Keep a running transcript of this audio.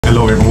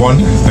Hello everyone,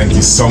 thank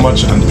you so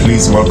much and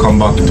please welcome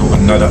back to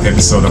another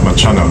episode of my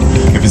channel.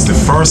 If it's the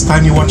first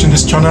time you're watching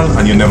this channel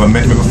and you never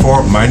met me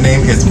before, my name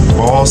is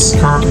Boss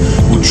Kirk,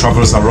 who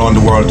travels around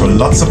the world to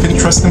lots of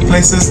interesting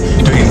places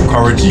to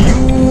encourage you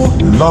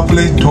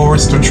lovely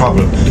tourists to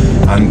travel.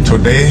 And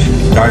today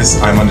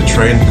guys, I'm on the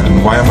train.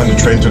 And why I'm on the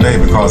train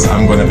today? Because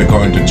I'm going to be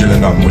going to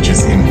Gillingham, which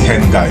is in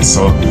Kent guys.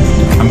 So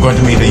I'm going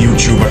to meet a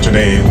YouTuber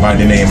today by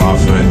the name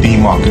of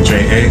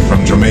DMarkJA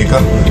from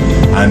Jamaica.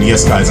 And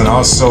yes guys, and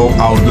also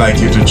I would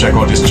like you to check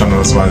out his channel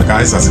as well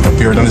guys, as it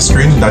appeared on the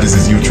screen. That is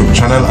his YouTube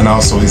channel, and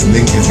also his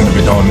link is going to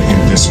be down in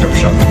the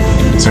description.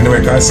 So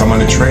anyway guys, I'm on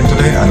the train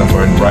today and I'm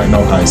going right now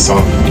guys. So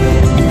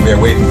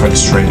we're waiting for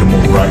this train to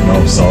move right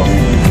now. So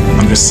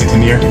I'm just sitting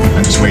here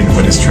and just waiting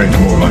for this train to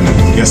move on.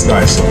 Yes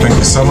guys, so thank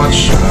you so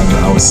much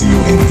and I will see you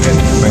in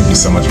Kent. Thank you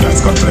so much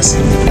guys, God bless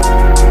you.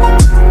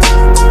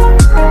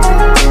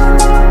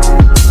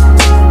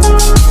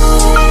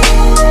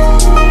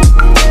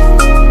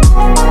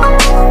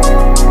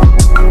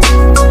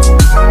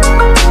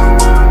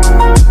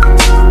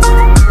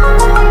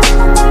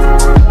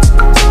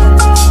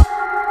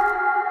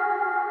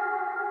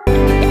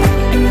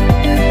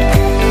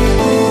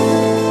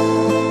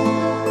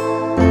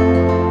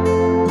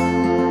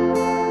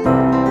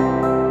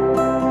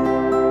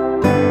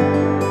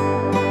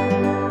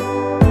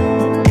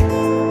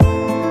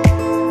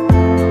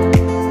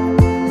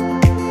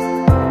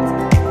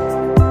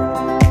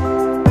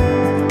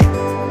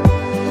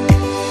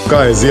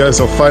 Guys, yeah,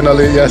 so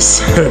finally,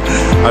 yes,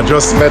 I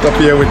just met up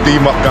here with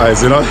D-Mac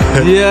guys, you know.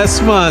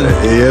 Yes, man.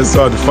 Yes,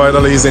 so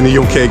finally he's in the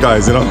UK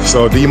guys, you know.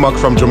 So D-Mac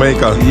from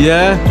Jamaica.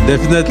 Yeah,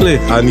 definitely.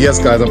 And yes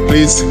guys, and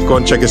please go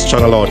and check his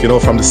channel out. You know,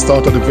 from the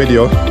start of the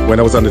video, when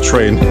I was on the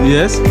train,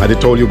 yes, I did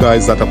told you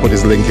guys that I put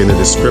his link in the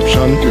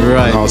description.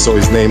 Right. And also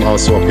his name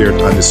also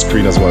appeared on the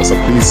screen as well. So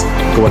please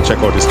go and check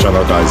out his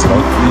channel guys, you know.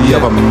 Yeah. You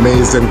have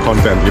amazing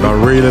content, you know.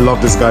 I really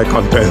love this guy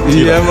content.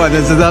 Yeah, man,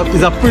 it's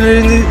a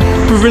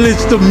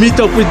privilege to meet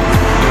up with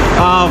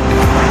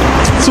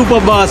Super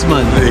Boss,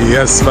 man.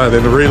 Yes, man,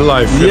 in real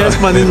life. Yes,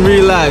 man, in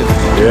real life.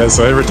 Yeah,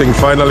 so everything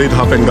finally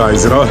happened,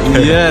 guys, you know.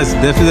 Yes,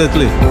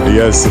 definitely.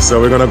 Yes, so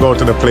we're gonna go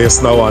to the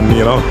place now and,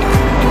 you know,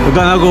 we're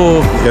gonna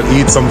go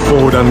eat some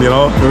food and, you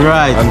know,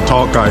 right, and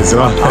talk, guys, you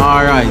know.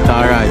 All right.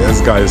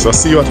 Yes, guys, I'll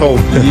see you at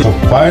home. Yeah. So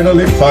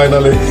finally,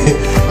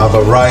 I've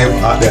arrived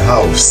at the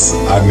house.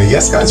 And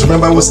yes, guys,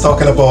 remember I was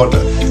talking about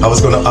I was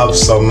gonna have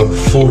some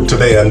food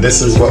today, and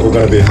this is what we're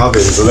gonna be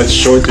having. So let's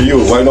show it to you.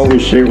 Why don't we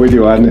share it with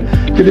you? And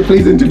can you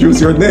please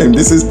introduce your name?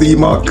 This is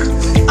D-Mac.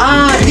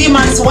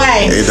 D-Mac's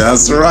wife. Hey,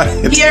 that's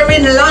right. Here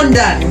in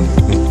London.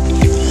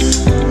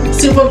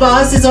 Super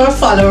Boss is our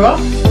follower,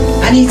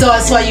 and he's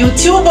also a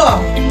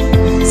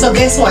YouTuber. So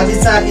guess what?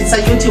 It's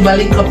a YouTuber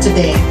link up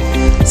today.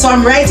 So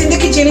I'm right in the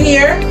kitchen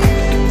here.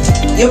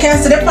 You can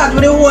see the pot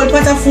with the whole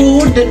pot of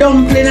food, the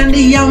dumpling and the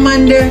yam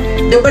and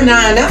the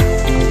banana,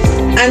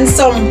 and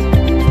some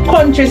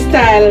country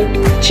style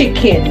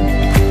chicken.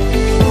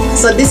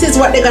 So this is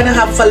what they're gonna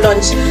have for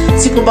lunch.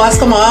 Super Boss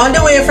come all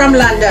the way from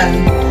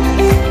London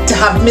to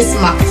have Miss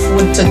Mac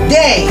food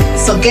today.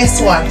 So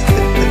guess what?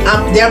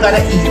 They're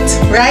gonna eat,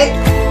 right?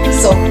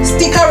 So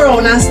stick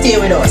around and stay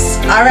with us.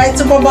 Alright,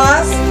 Super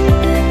Boss?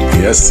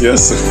 Yes.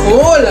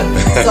 Cool.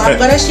 So I'm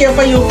gonna share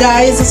for you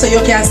guys so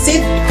you can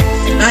sit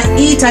and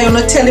eat, and you're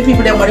not telling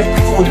people them what the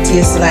food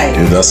tastes like.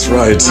 That's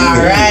right.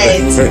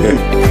 Alright.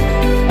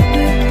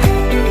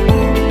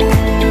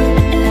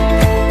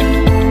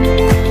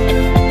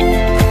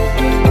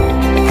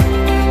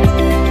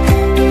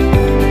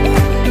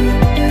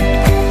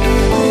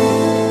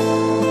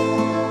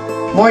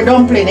 More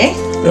dumpling, eh?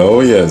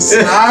 Oh yes.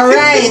 All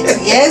right.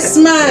 Yes,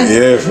 man.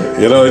 Yeah,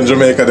 you know, in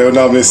Jamaica they would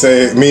normally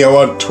say, me I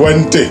want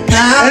 20. All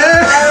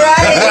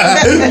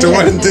right.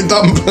 20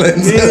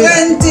 dumplings.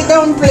 20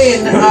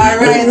 dumpling. All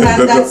right,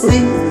 and that's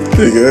it.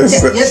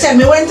 Yes. You tell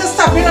me when to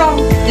stop, you know.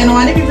 You know,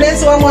 any people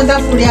so I want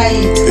that food I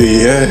eat.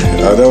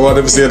 Yeah, I don't want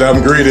them to say that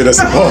I'm greedy. That's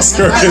Boss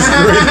Kirk is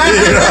greedy.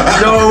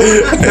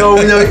 No,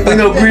 we're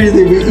not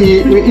greedy.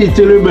 We eat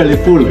till the belly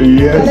full.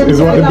 Yes, it's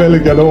what the belly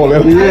can hold.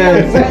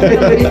 Yeah.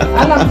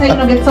 How long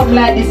time you get something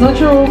like this? Not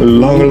true.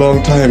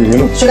 Long time, you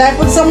know. Should I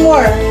put some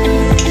more?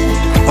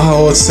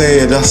 I would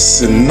say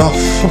that's enough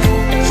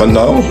for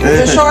now.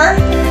 You sure?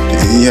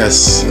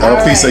 Yes.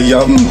 A piece of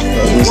yam.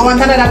 You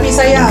want another piece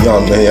of yam?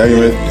 Yam, yeah.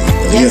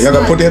 Yes, you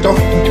got potato?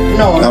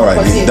 No. All right,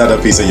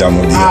 another piece of yam.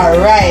 All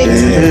right.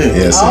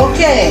 Yes.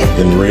 Okay.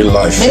 In real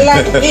life.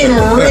 Like in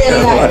real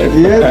life.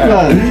 Yes,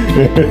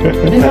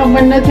 man. You know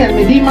when they tell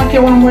me, D-Mac,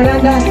 you want more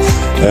than that?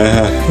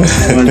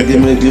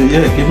 Give me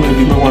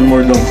one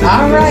more dumpling.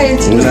 All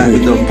right.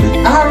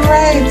 All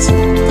right.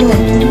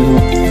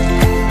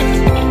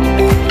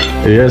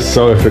 Yes,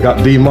 so if we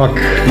got D-Mac,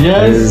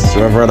 yes,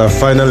 my brother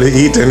finally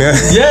eating, yeah?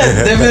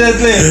 Yes,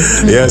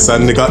 definitely. Yes,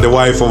 and they got the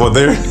wife over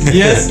there.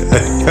 Yes.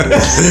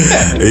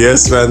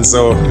 Yes, man,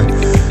 so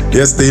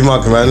Yes,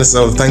 D-Mark, man.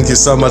 So thank you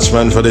so much,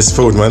 man, for this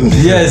food, man.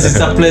 Yes, it's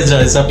a pleasure.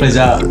 It's a pleasure.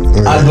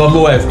 I'll do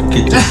my wife cook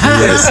it.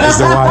 Yes, it's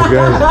the wife,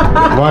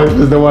 yeah. Wife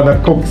is the one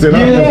that cooks, you know.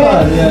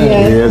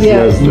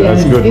 Yes.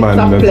 That's good,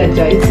 man. It's a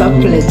pleasure. It's a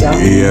pleasure.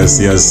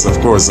 Yes, of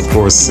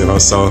course, you know.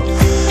 So,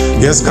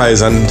 yes,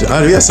 guys, and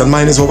yes, and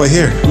mine is over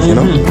here, you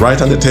know,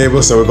 right on the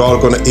table. So we're all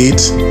gonna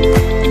eat.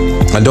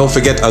 And don't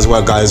forget as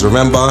well, guys,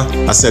 remember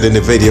I said in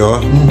the video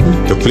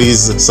to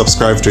please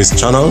subscribe to his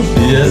channel,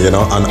 you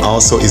know, and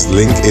also his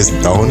link is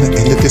down in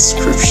the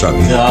description.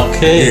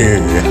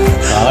 Okay.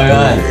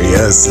 Alright.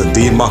 Yes,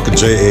 D-Mark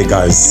JA,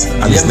 guys.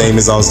 And his name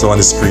is also on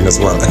the screen as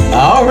well.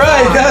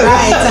 Alright,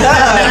 guys.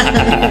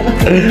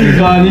 You're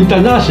going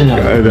international.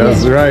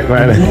 That's right,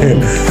 man.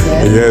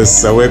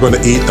 Yes, so we're going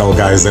to eat now,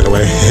 guys,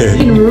 anyway.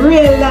 In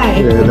real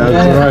life. Yeah,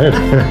 that's right.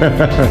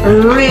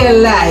 Real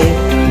life.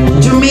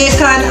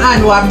 Jamaican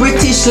and what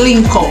British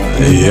link up.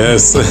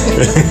 Yes.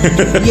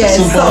 Yes.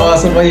 Super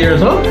awesome over here,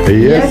 huh?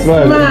 Yes,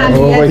 man.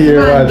 Over here,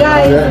 man.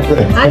 Guys,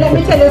 and let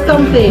me tell you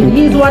something.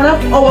 He's one of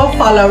our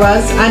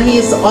followers and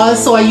he's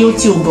also a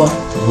YouTuber.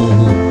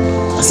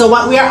 So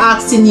what we are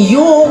asking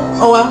you,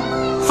 our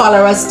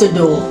followers, to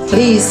do,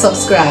 please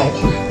subscribe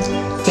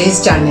to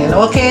his channel,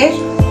 okay?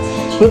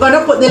 We're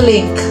gonna put the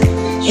link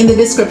in the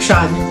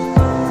description.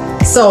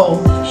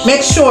 So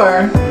make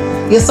sure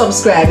you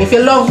subscribe. If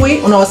you love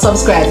we,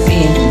 subscribe for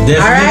him.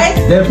 Alright?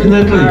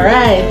 Definitely.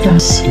 Alright.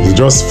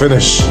 Just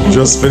finish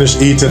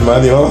eating,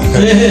 man, you know?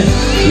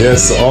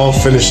 Yes, all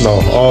finished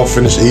now. All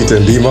finished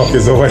eating. D-Mark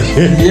is away.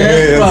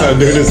 Yes, I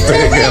do this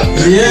thing.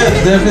 Yeah,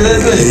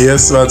 definitely.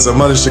 Yes, man. So I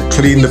managed to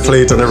clean the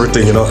plate and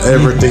everything, you know.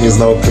 Everything is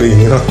now clean,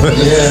 you know.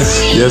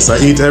 Yes. Yes, I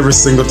eat every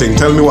single thing.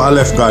 Tell me what I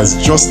left, guys.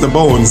 Just the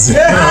bones.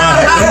 Yes,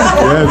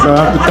 I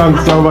have to thank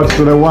so much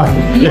to the wife.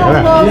 You're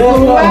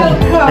welcome.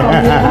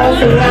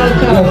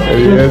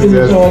 Yes.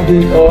 All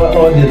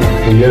dinner.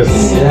 Yes,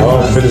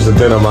 all finished the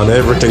dinner, man.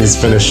 Everything is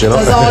finished, you know.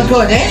 It's all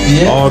good, eh?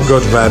 Yeah. All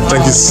good, man.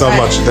 Thank you so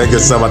much. Thank you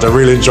so much. I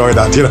really enjoyed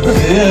that, you know.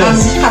 I'm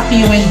happy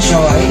you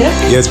enjoyed.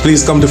 Yes,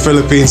 please come to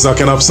Philippines so I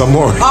can have some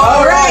more.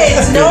 All right,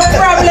 no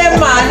problem,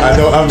 man. I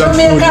don't have that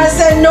Jamaica food.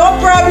 said no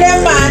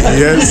problem, man.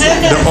 Yes,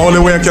 the only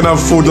way I can have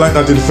food like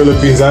that in the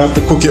Philippines, I have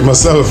to cook it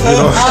myself, you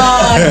know.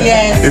 Oh,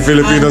 yes. The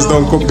Filipinos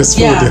don't cook this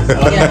food.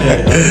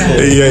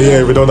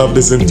 Yeah. We don't have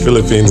this in the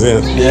Philippines, yeah.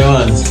 Yeah,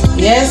 man.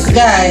 Yes,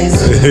 guys.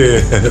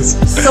 Yes.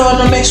 So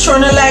no, make sure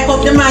to like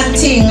up the man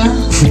thing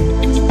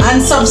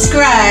and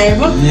subscribe.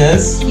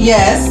 Yes.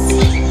 Yes.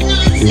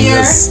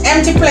 Here, Yes.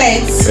 empty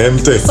plates.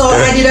 Empty. So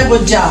I did a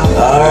good job.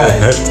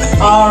 Alright.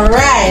 All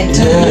right.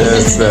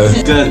 Yes.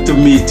 Glad to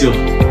meet you.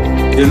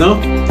 You know,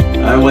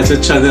 I watch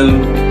your channel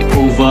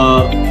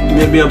over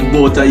maybe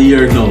about a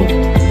year now.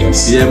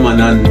 Yes. Yeah, man,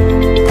 and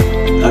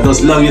I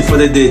was longing for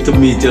the day to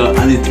meet you,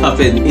 and it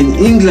happened in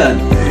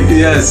England.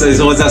 Yeah, so it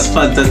was a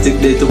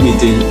fantastic day to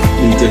meet you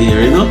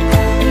here, you know.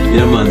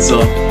 Yeah, man. So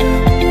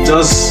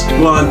just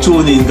go and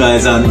tune in,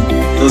 guys, and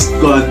just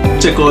go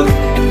and check out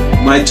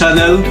my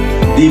channel,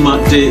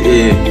 D-Mark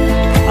JA,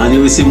 and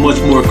you will see much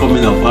more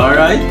coming up. All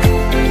right.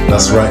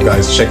 That's right,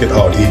 guys. Check it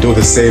out. He do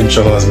the same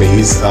channel as me.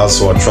 He's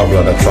also a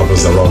traveler that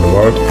travels around the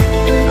world,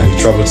 and he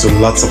travels to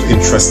lots of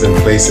interesting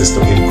places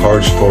to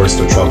encourage tourists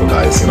to travel,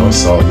 guys. You know,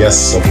 so yes,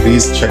 so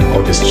please check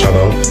out his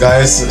channel,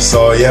 guys.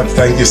 So yeah,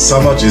 thank you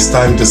so much. It's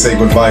time to say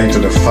goodbye to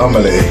the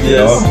family. You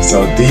know,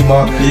 so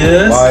D-Mark,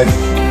 wife,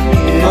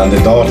 and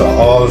the daughter,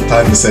 all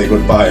time to say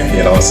goodbye.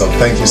 You know, so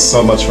thank you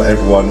so much for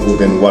everyone who've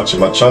been watching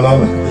my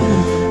channel.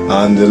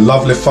 And the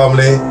lovely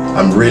family,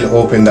 I'm really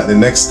hoping that the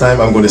next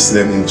time I'm going to see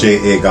them in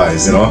JA,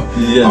 guys, you know,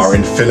 or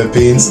in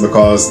Philippines,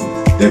 because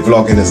their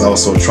vlogging is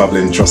also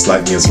traveling just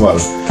like me as well.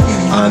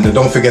 And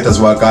don't forget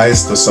as well,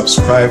 guys, to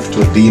subscribe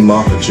to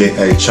D-Mark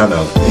JA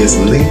channel. His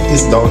link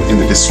is down in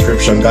the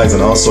description, guys,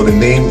 and also the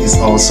name is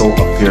also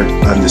appeared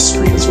on the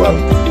screen as well.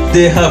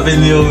 They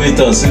having you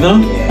with us, you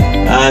know,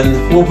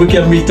 and hope we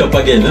can meet up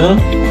again, you know,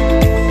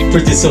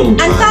 pretty soon.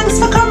 And thanks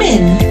for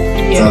coming.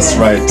 That's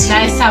right.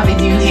 Nice having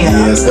you here.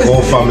 Yes, the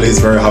whole family is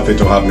very happy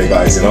to have me,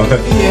 guys, you know.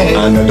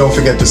 And don't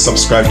forget to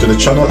subscribe to the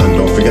channel, and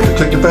don't forget to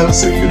click the bell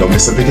so you don't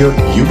miss a video.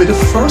 You'll be the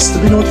first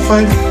to be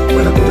notified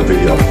when I put a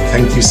video up.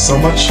 Thank you so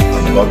much,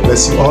 and God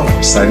bless you all.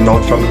 I'm signing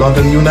out from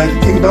London, United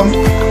Kingdom,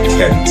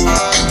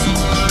 Kent.